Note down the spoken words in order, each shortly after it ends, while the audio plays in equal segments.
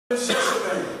Just like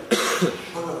that.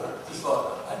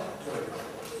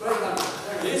 Very nice.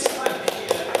 Yes,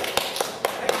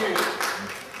 thank you.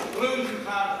 Balloons and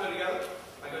clowns go together.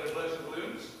 I'm going to blow some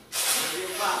balloons. I'm going to be a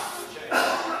clown for a change.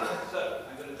 So,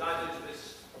 I'm going to dive into this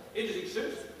interesting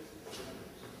suit.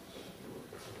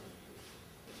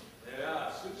 There we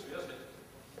are. Suits me, doesn't it?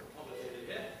 Complicated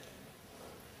here.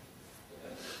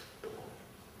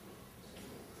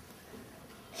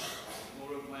 More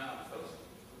room for my arms, folks.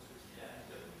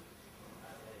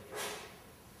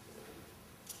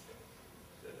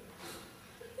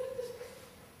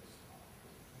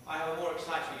 I have a more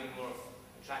exciting and more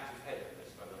attractive head than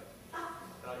this, by the way.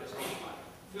 But I just need mine.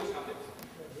 Feels comfortable.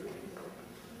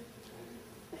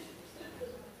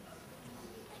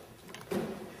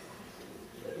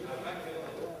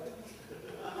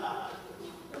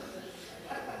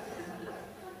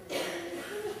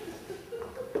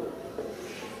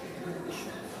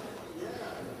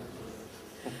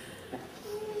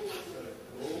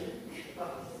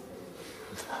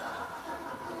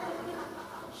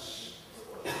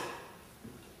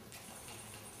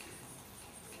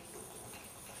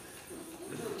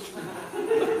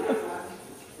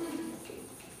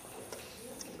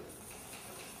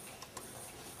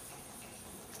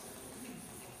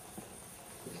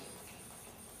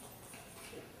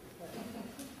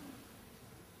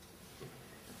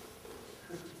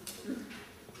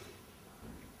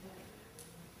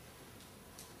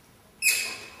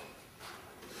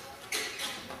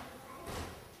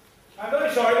 I'm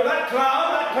very sorry, but that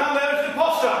clown there is an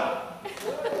imposter.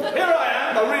 Here I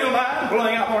am, a real man,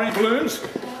 blowing up orange balloons. What's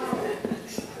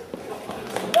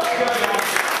going on?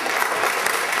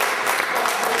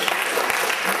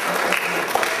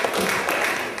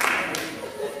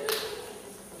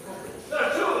 There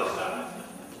are two of us now.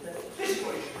 This is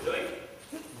what you should be doing.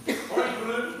 Orange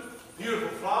balloon, beautiful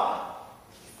flower.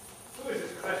 Who is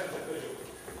this crescent official?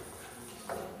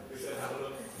 We should have a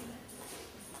look.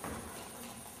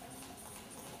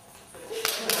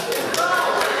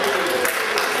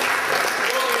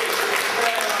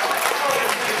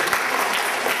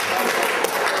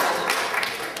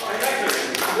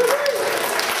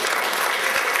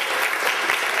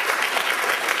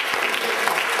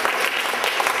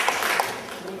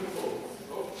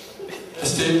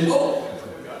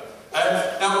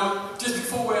 Now, just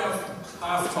before we have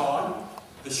half time,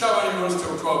 the show only runs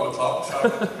till 12 o'clock, so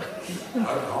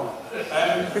hope not.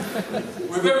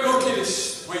 We're very lucky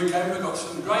this weekend. We've got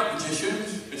some great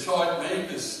magicians beside me.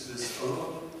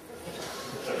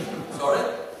 Sorry?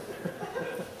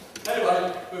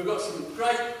 Anyway, we've got some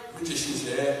great magicians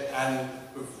here, and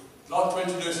we'd like to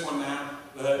introduce one now,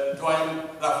 Duane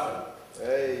Laflin.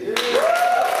 Hey.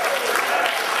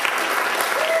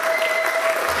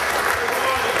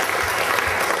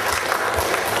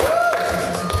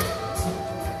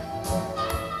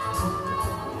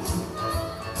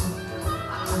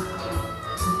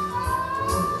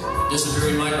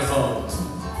 Disappearing microphone.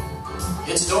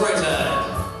 It's story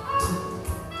time.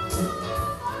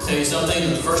 Tell you something,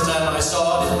 the first time I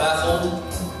saw it, it baffled,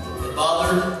 it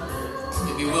bothered,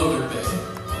 it bewildered me.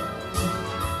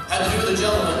 Had to do with a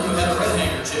gentleman who had a red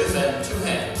handkerchief and two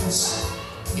hands.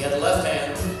 He had a left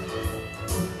hand,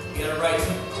 he had a right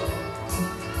hand,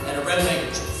 and a red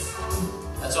handkerchief.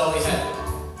 That's all he had.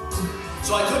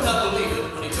 So I could not believe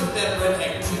it when he took that red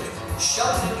handkerchief,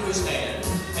 shoved it into his hand,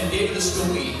 and gave it a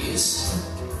squeeze.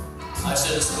 I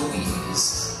said a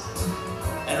squeeze.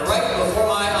 And right before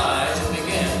my eyes, it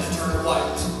began to turn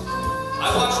white.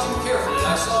 I watched him carefully.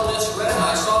 I saw less red,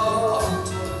 I saw more white.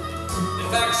 In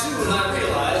fact, soon I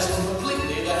realized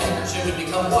completely the handkerchief had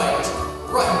become white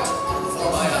right before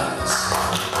my eyes.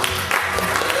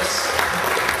 Yes.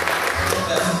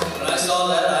 When I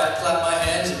saw that, I clapped my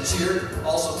hands and cheered,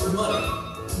 also threw money.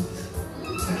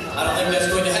 I don't think that's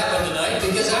going to happen tonight,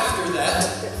 because after that,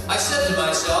 I said to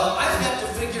myself, I've got to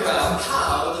figure out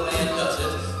how the man does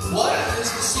it. What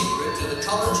is the secret to the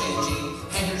color-changing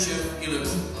handkerchief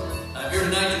illusion? I'm here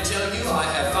tonight to tell you I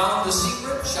have found the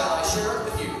secret. Shall I share it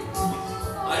with you?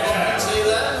 I can say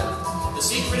that. The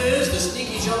secret is the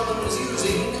sneaky gentleman was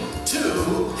using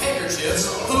two handkerchiefs.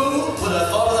 Who would have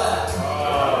thought of that?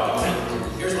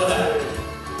 Here's what happened.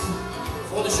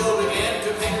 Before the show began, he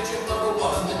took handkerchief number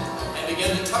one and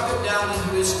began to tuck it down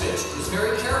into his fist. He was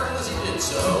very careful as he did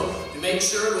so to make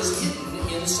sure it was hidden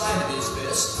inside of his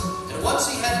fist. And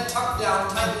once he had it tucked down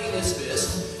tightly in his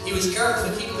fist, he was careful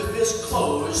to keep the fist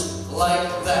closed like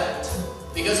that.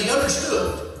 Because he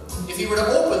understood, if he were to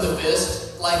open the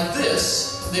fist like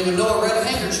this, they would know a red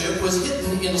handkerchief was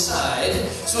hidden inside,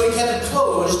 so he kept it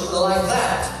closed like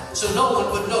that, so no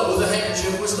one would know the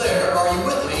handkerchief was there. Are you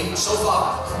with me so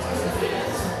far?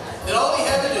 Then all he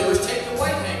had to do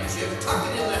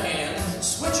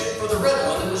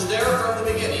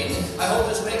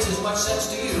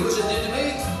sense to you as it did to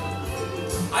me.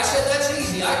 I said, that's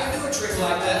easy. I can do a trick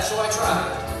like that, so I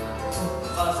tried.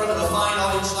 In front of a fine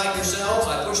audience like yourselves,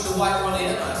 I pushed the white one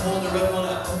in, I pulled the red one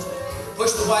out.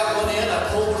 Push the white one in, I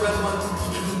pulled the red one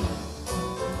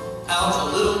out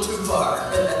a little too far.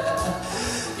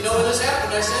 You know, when this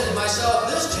happened, I said to myself,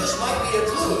 this just might be a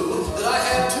clue that I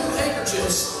have two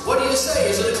handkerchiefs. What do you say?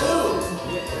 Is it a clue?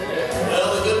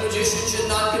 Well, the good magician should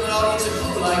not give an audience a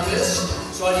clue like this.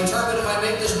 So I determined if I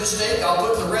make this mistake, I'll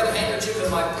put the red handkerchief in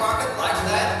my pocket like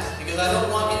that, because I don't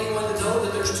want anyone to know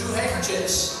that there's two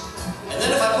handkerchiefs. And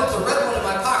then if I put the red one in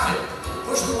my pocket,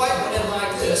 push the white one in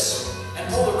like this, and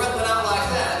pull the red one out like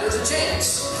that, there's a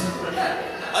chance.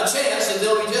 A chance that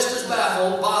they'll be just as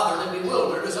baffled, bothered, and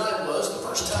bewildered as I was the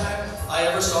first time I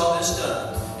ever saw this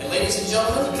done. And ladies and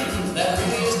gentlemen, that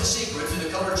really is the secret to the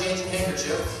color-changing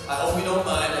handkerchief. I hope you don't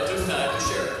mind I took time to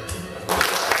share it.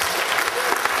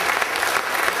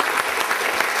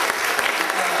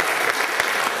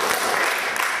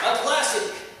 A classic.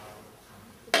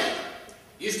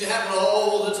 Used to happen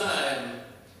all the time.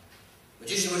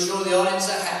 Magician would show the audience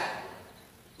a hat,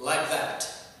 like that.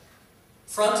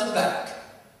 Front and back,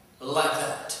 like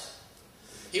that.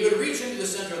 He would reach into the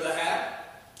center of the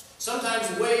hat, sometimes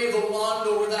wave a wand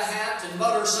over the hat and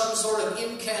mutter some sort of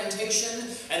incantation,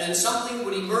 and then something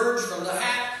would emerge from the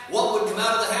hat. What would come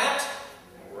out of the hat?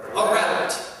 A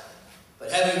rabbit.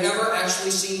 But have you ever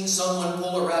actually seen someone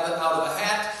pull a rabbit out of a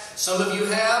hat? Some of you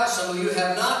have, some of you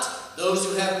have not. Those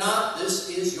who have not, this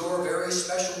is your very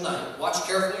special night. Watch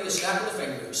carefully, you snap of the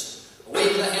fingers.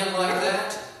 Wave the hand like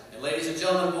that. And ladies and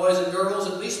gentlemen, boys and girls,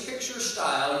 at least picture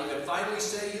style, you can finally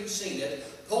say you've seen it.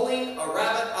 Pulling a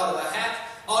rabbit out of a hat.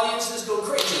 Audiences go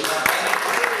crazy about that.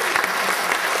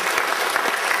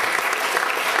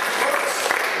 Of course,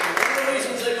 one of the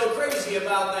reasons they go crazy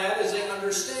about that is they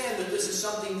understand that this is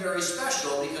something very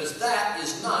special, because that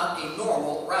is not a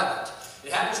normal rabbit.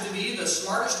 It happens to be the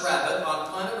smartest rabbit on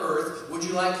planet Earth. Would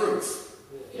you like proof?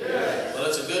 Yes. Well,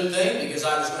 it's a good thing, because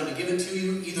I was going to give it to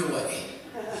you either way.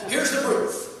 Here's the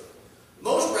proof.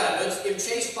 Most rabbits, if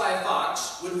chased by a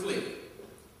fox, would flee.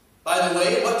 By the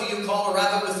way, what do you call a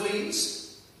rabbit with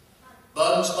fleas?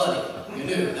 Bugs Bunny. You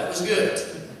knew. That was good.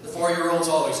 The 4-year-olds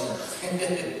always know.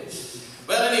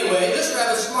 Well, anyway, this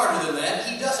rabbit's smarter than that.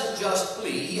 He doesn't just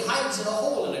flee. He hides in a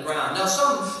hole in the ground. Now,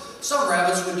 some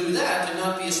rabbits would do that and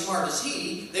not be as smart as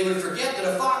he. They would forget that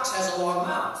a fox has a long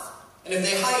mouth. And if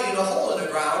they hide in a hole in the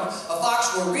ground, a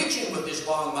fox will reach in with his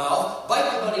long mouth, bite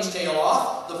the bunny's tail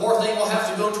off. The poor thing will have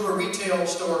to go to a retail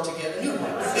store to get a new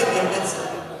one.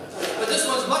 But this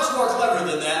one's much more clever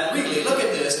than that. Really, look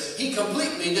at this. He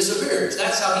completely disappears.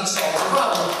 That's how he solves the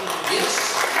problem. Yes.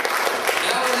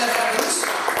 Now when that happens,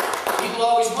 people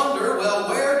always wonder, well,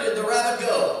 where did the rabbit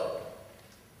go?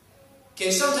 Okay,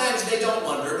 sometimes they don't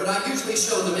wonder, but I usually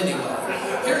show them anyway.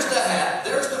 Here's the hat,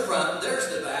 there's the front, there's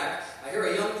the back. I hear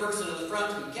a young person in the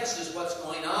front who guesses what's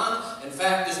going on. In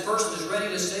fact, this person is ready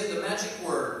to say the magic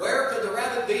word. Where could the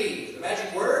rabbit be? The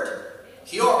magic word?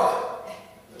 Kiora.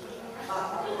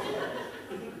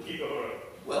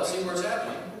 Well, see where it's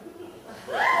happening.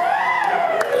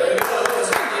 There you go. It's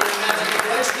happening in the magic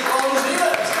place. Keep all those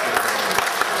deals.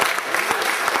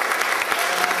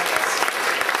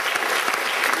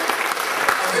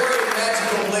 A very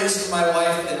magical place for my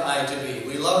wife and I to be.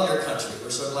 We love your country.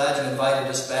 We're so glad you invited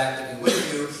us back to be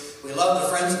with you. We love the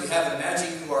friends we have in magic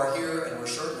who are here, and we're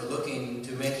certainly looking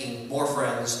to making more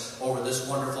friends over this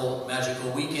wonderful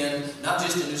magical weekend, not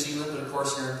just in New Zealand, but of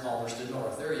course here in Palmerton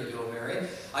North. There you go, Mary.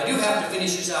 I do have to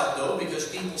finish this out, though, because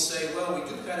people say, well, we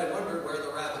do kind of wonder where the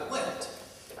rabbit went.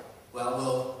 Well,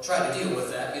 we'll try to deal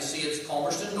with that. You see, it's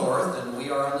Palmerton North, and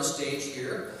we are on the stage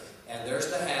here. And there's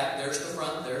the hat, there's the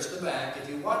front, there's the back. If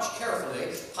you watch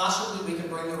carefully, possibly we can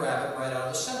bring the rabbit right out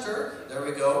of the center. There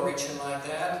we go, reach in like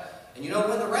that. And you know,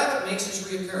 when the rabbit makes his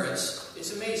reappearance,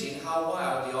 it's amazing how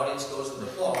wild the audience goes with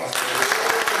applause.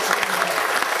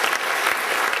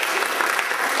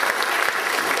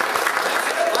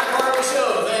 My part of the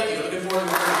show. Thank you. Looking forward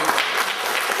to working with you.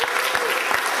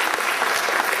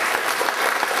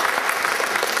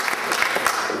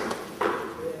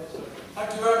 Thank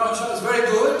you very much. That was very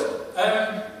good. I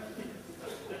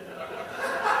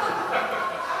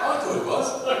thought it was.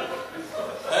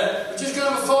 We're just going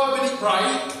to have a 5-minute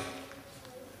break.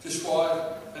 Just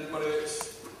 5. Anybody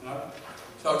else? No?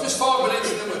 So just 5 minutes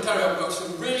and then we'll carry on. We've got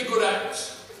some really good acts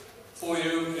for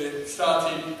you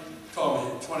starting time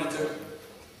here, 22.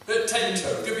 At 10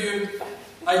 to. Give you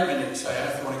 8 minutes, say,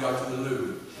 if you want to go to the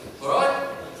loo. Alright?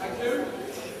 Thank you.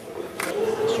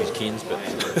 Let's use Keane's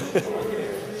bits.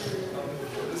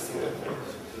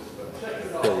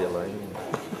 Fill you alone.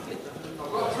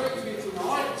 I've got a trick for you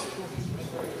tonight.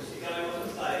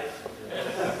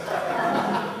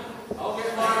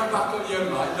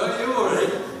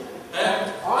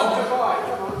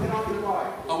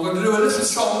 I'm going to do a little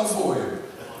song for you.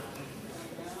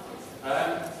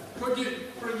 Could you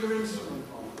bring your instrument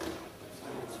on?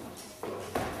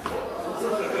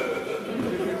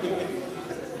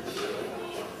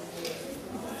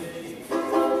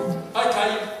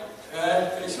 Okay,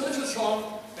 it's a little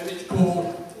song and it's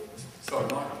called... Sorry,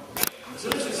 Mike. It's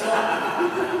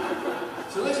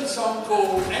a little song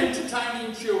called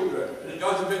Entertaining Children, and it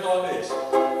goes a bit like this.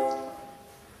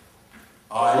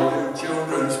 I do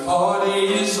children's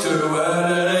parties to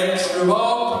earn an extra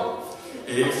bob.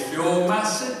 If you're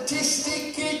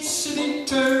masochistic, it's an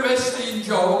interesting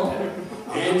job.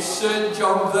 It's a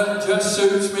job that just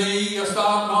suits me. I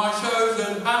start my shows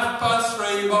at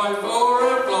 3:30 by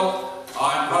 4 o'clock.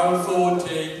 I'm home for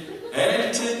tea,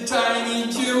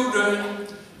 entertaining children.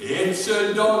 It's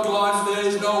a dog life,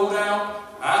 there's no doubt.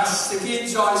 As the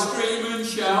kids I scream and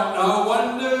shout, no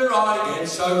wonder I get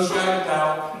so shagged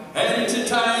out.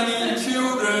 Entertaining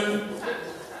children.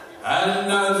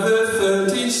 Another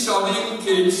 30 sodding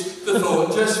kids, the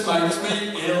thought just makes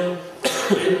me ill.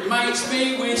 It makes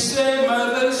me wish their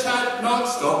mothers had not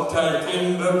stopped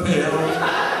taking the pill.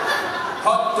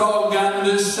 Hot dog and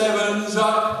a 7's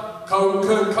up,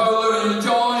 Coca-Cola in a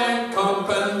giant cup,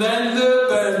 and then the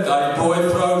birthday boy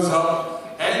throws up.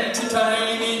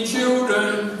 Entertaining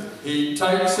children. He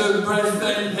takes a breath,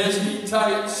 then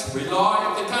hesitates. We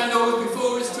light the candles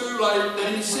before it's too late,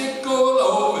 then he's sick all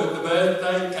over the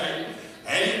birthday cake.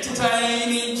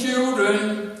 Entertaining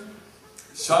children.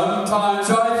 Sometimes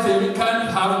I think and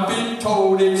have been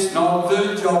told it's not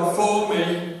the job for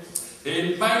me.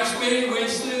 It makes me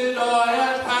wish that I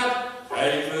had had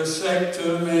a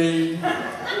vasectomy.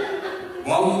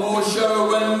 One more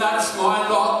show and that's my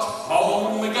lot.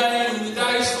 Home again, the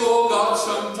day's forgot.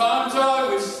 Sometimes I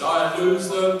wish I'd lose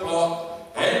the plot.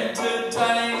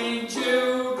 Entertaining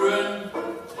children.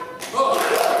 Oh.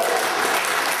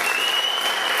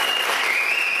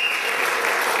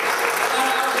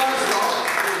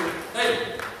 Hey,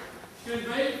 excuse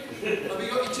me. Have you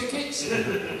got your tickets?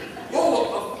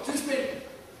 Oh, I've just been.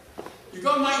 You've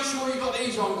got to make sure you've got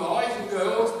these on, guys and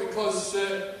girls, because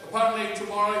apparently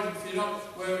tomorrow, if you're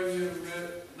not wearing your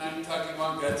name tag, you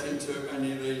won't get into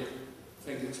any of the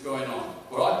things that's going on.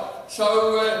 Alright? So,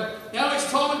 now it's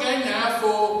time again now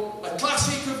for a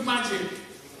classic of magic.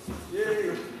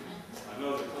 Yeah. I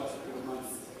know the classic of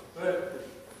magic. But,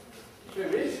 here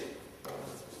it is.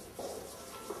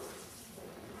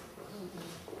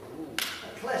 A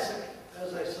classic,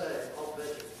 as they say, of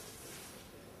magic.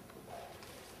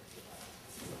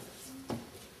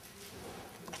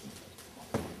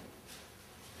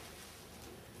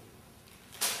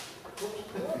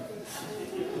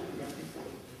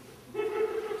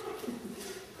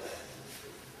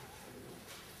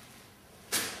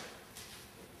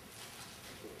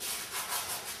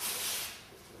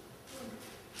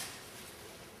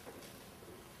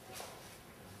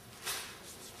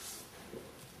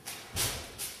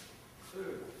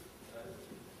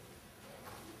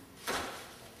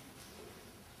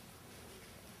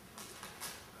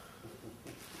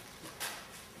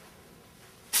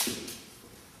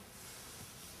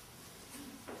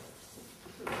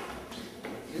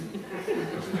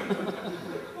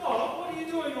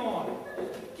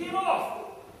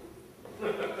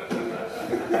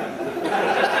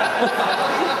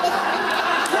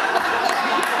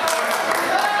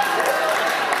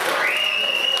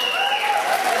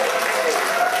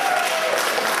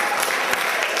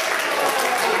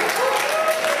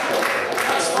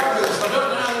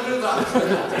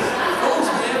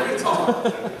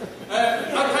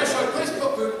 Okay, so please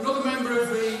put another member of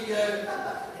the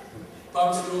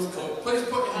Palmerton Youth Club. Please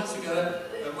put your hands together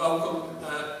and welcome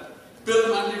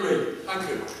Bill and Andy Reid. Thank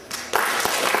you.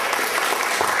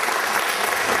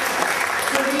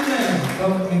 Good evening.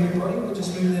 Welcome everybody. We'll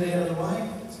just move that out of the way.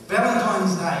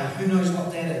 Valentine's Day. Who knows what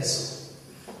that is?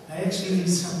 Actually,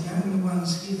 there's some younger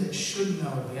ones here that should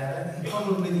know about it, and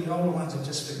probably the older ones have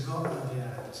just forgotten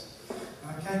about it.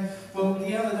 Okay? Well,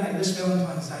 the other day, this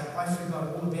Valentine's Day, I forgot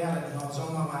all about it, and I was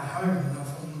on my way home, and I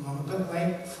thought, I'm a bit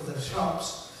late for the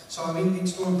shops, so I went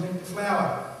next door and picked the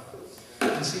flower,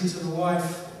 and said to the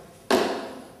wife,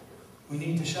 we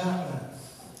need to sharpen it.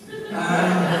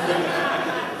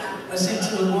 I said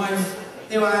to the wife,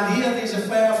 there are dear, there's a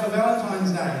flower for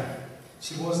Valentine's Day.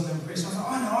 She wasn't impressed. I thought,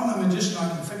 oh no, I'm a magician, I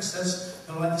can fix this.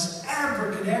 And like this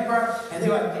abracadabra, and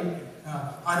they're like,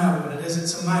 I know what it is,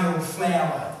 it's a male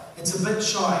flower. It's a bit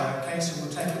shy, okay, so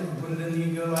we'll take it, we'll put it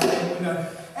in there, go like that, we go,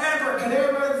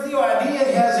 abracadabra, the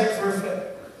idea, how's that for a flip?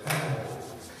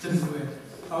 Didn't work.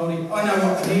 I know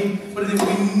what we need, but then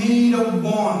we need a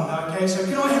wand, okay, so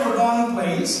can I have a wand,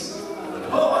 please?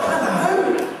 Oh, hello.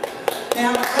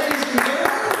 Now, ladies and gentlemen,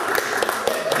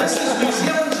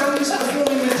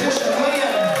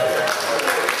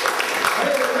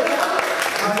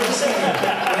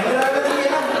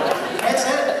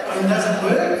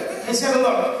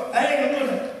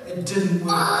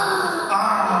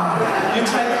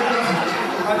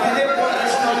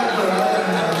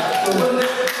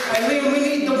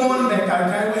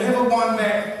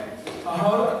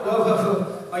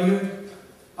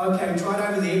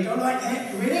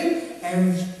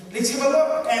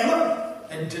 and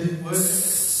look, it didn't work.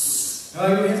 No,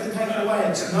 you have to take it away,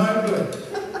 it's no good.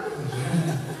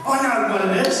 I know what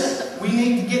it is. We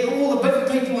need to get all the big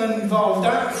people involved,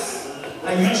 don't we?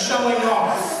 Are you showing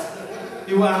off?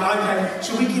 You are, okay.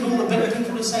 Should we get all the big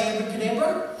people to say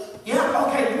abracadabra? Yeah,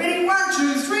 okay, ready? 1,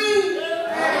 2, 3.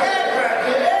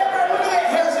 Abracadabra, look at that,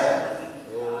 how's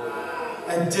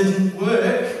it? It didn't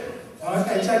work.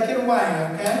 Okay, take it away,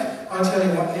 okay? I'll tell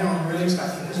you what, now I'm really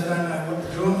stuck because I don't know what to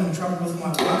do. I'm in trouble with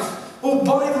my bluff. Oh,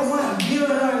 by the way, you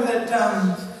know that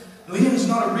Liam's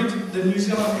not the New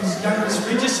Zealand's youngest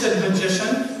registered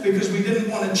magician because we didn't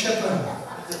want to chip him.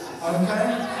 Okay?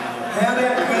 How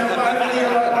about you went over there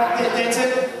like that, that's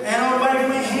it, and I'll wave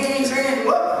my hands and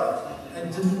look, it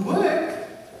didn't work.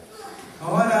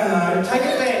 Oh, I don't know, take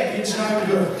it back, it's no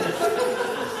good.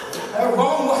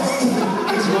 Wrong way.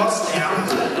 He's lost now.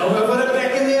 I'll put it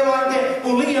back in there like that.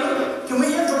 Well, Liam, can we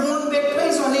have the wand back,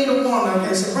 please? I need a wand.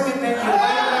 Okay, so bring it back here. Lay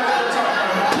it back at the top.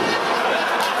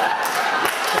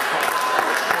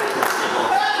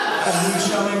 And he's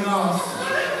showing off.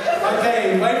 Okay,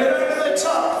 wave it over the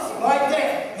top, like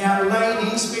that. Now,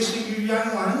 ladies, especially you young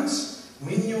ones,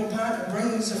 when your partner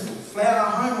brings a flower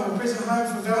home or a present home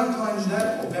for Valentine's Day,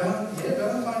 or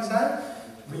Valentine's Day,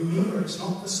 remember, it's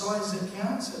not the size that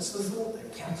counts, it's the thought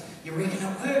that counts. You reckon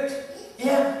it worked?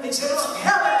 Yeah, let's have a look.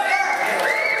 How about that?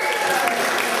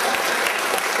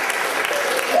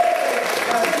 Yeah.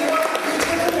 I think you want to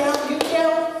check it out. You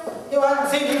count. You are.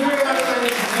 Thank you very much,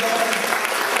 ladies and gentlemen.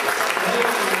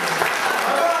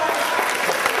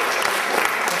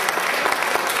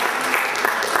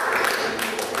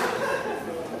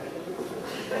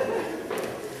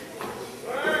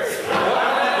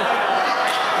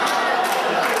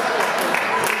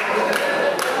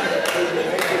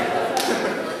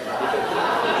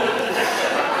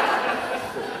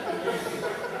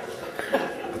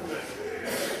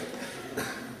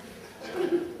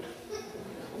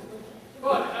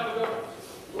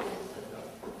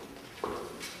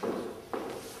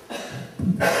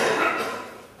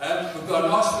 We've got a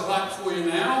nice relax for you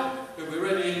now. We'll be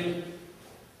ready in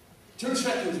 2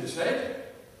 seconds, we said.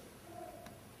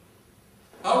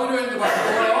 How are we doing the back?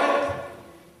 All right?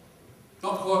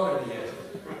 Not quite ready yet.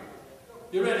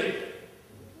 You ready?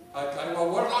 Okay, well,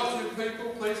 what I'd like you people,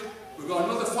 please, we've got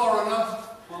another foreigner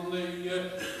on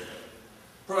the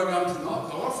programme tonight.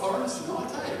 Got a lot of foreigners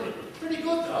tonight, eh? Pretty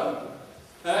good, though.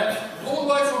 All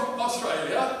the way from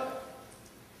Australia.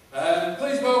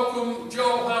 Please welcome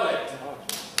Howlett.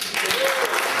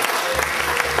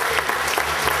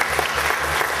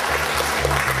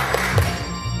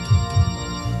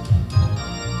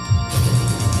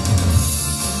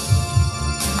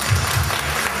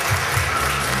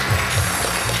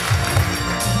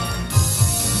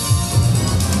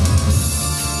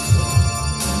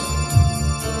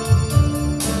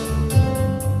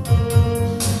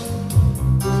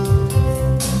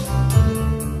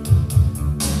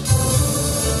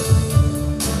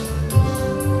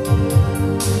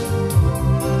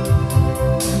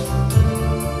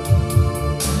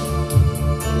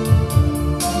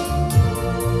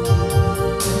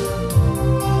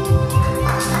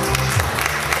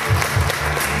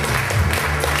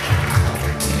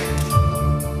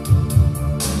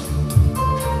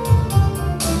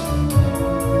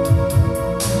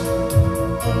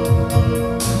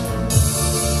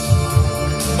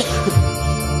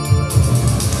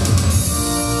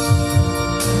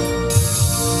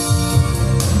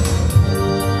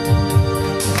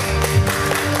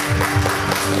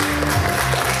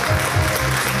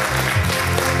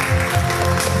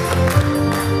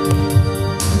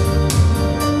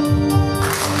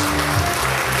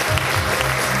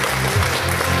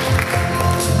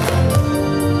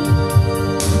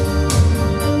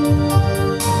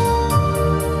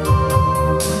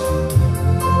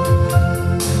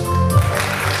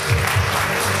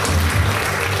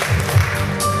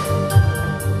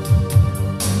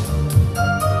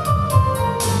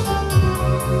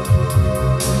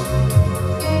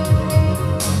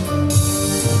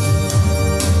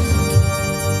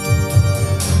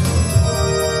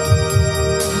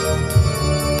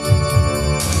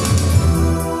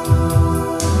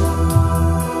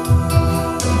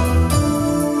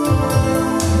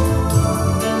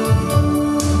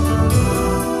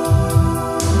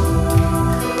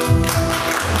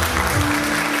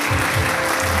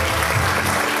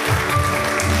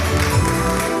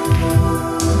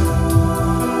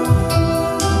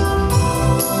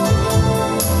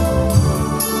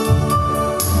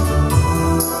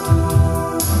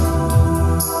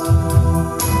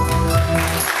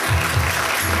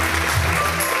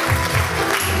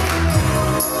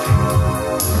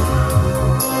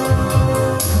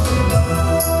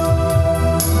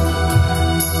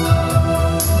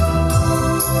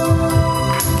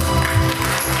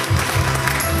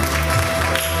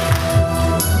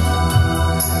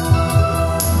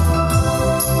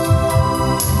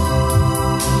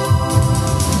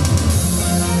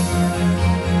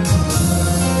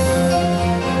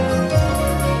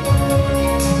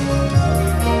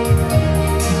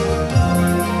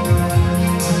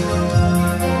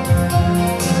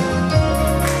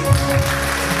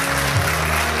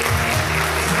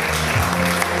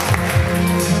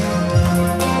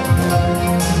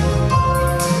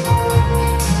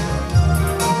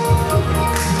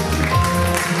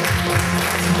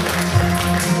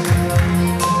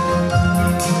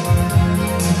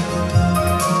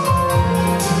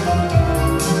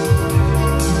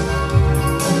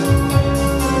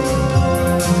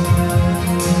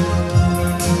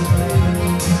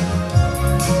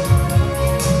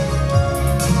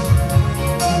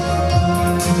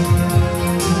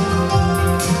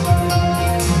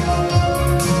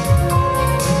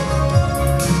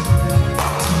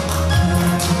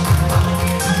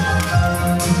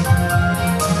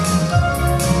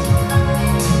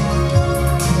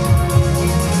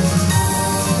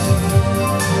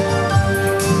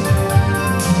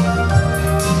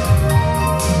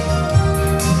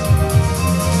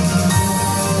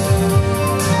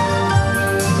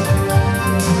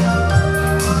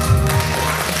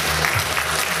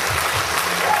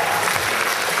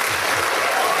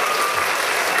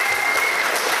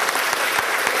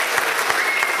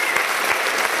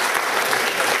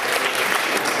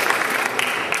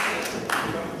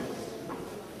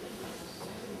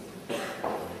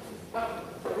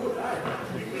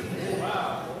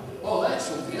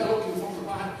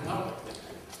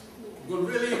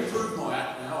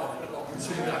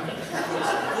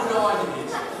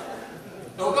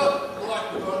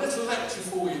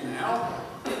 time.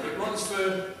 It runs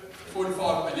for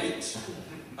 45 minutes.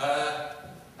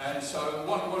 And so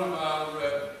one of our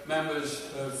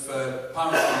members of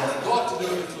Palmerton would like to do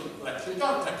a little lecture. It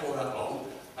don't take all that long.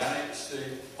 And it's the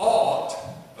art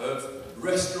of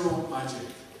restaurant magic.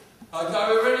 Okay,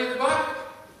 we're ready at the back?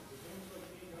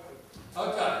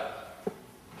 Okay.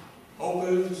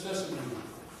 Open sesame.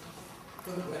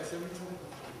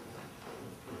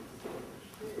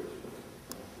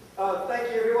 Thank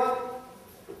you, everyone.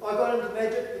 I got into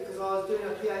magic because I was doing a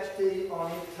PhD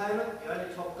on entertainment. The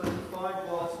only topic I could find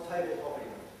was table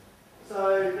hopping. So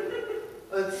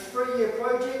it's a 3-year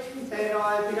project, and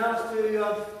I've been asked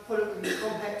to put it in a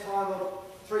compact time of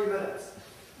 3 minutes.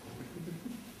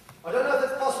 I don't know if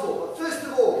it's possible, but first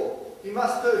of all, you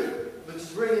must do, which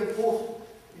is really important,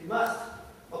 you must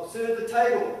observe the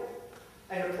table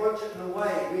and approach it in a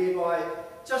way whereby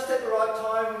just at the right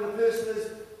time when the person is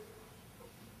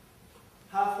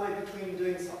halfway between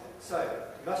doing something. So,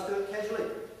 you must do it casually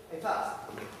and fast.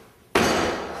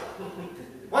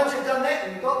 Once you've done that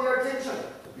and you've got their attention,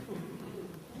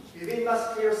 you then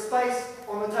must clear a space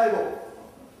on the table.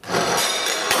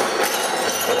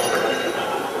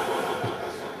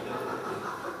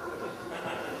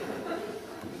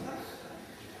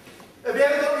 If you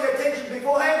haven't got their attention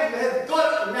beforehand, you have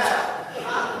got it now.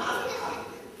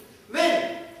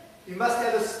 Then, you must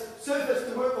have a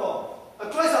surface to work on. A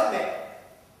close-up mat.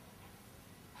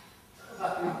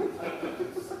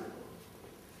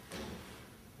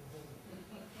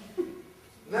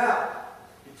 Now,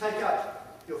 you take out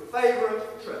your favourite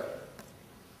trick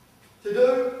to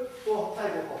do for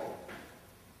table hopping.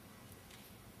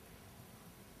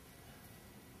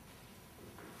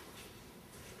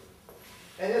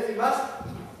 And if you must,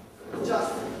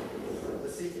 adjust the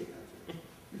seating.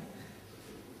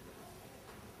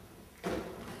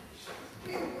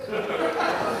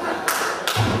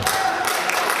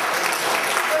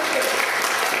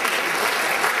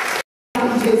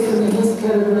 In this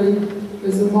category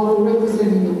is a model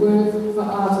representing the work for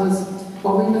artist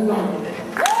Duane Laflin.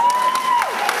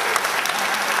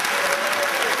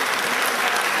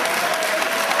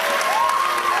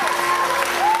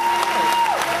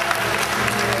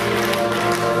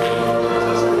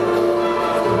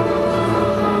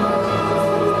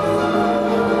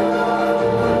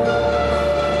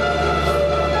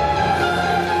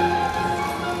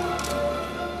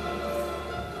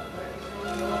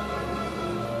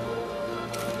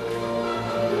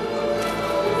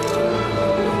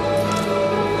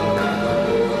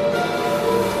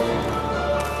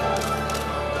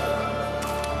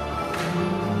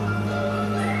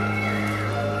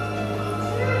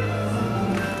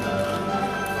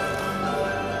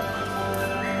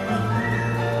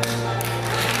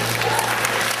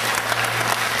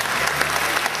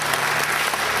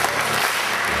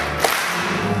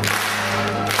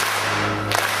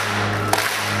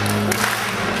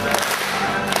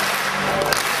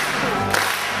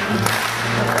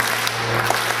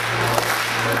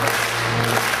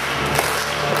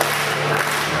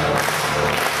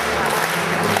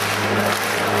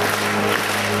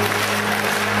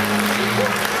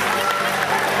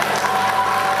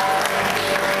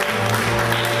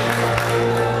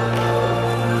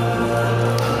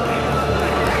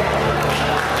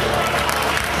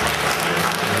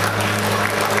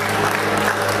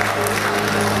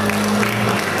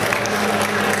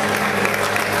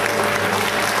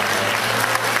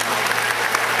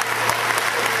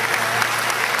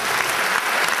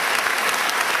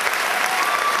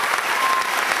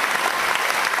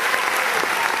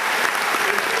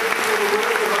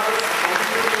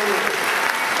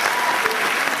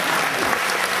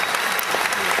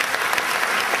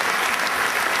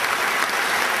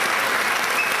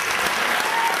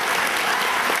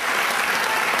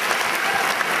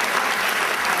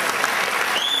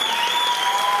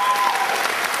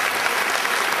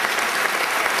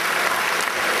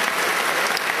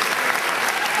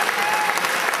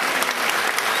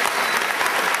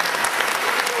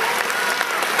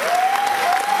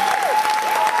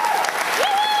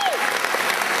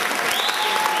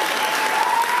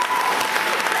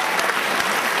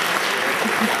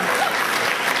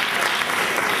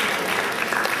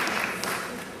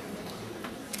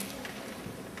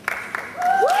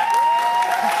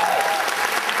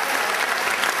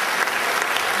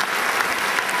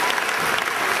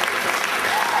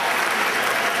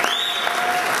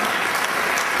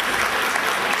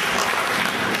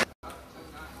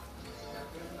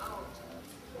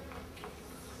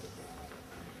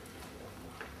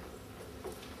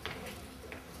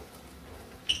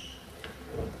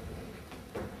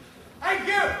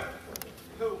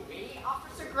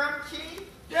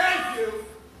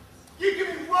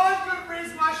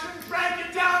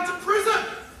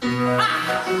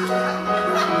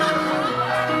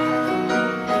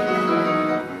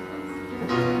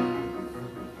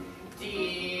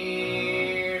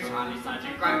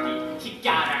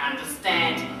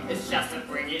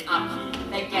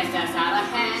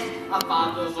 Our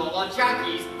fathers all are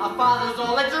junkies. Our fathers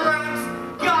all are drunks.